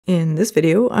In this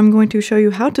video, I'm going to show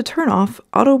you how to turn off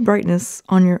auto brightness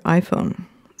on your iPhone.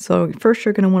 So first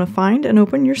you're going to want to find and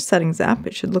open your settings app.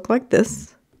 It should look like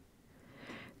this.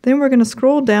 Then we're going to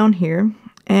scroll down here,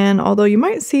 and although you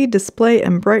might see display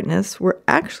and brightness, we're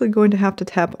actually going to have to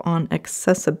tap on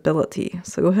accessibility.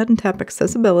 So go ahead and tap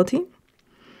accessibility.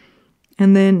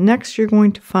 And then next you're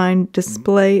going to find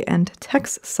display and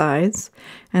text size,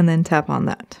 and then tap on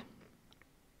that.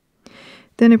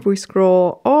 Then if we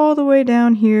scroll all the way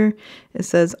down here, it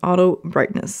says auto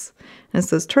brightness. And it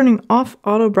says turning off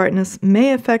auto brightness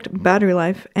may affect battery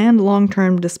life and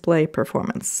long-term display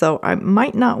performance. So I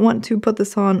might not want to put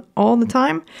this on all the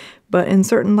time, but in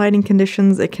certain lighting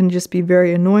conditions, it can just be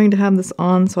very annoying to have this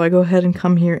on. So I go ahead and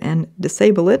come here and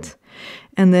disable it.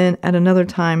 And then at another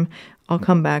time, I'll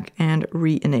come back and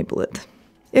re-enable it.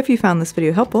 If you found this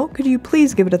video helpful, could you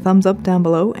please give it a thumbs up down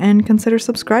below and consider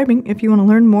subscribing if you want to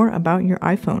learn more about your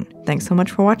iPhone. Thanks so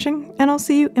much for watching, and I'll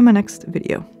see you in my next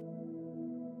video.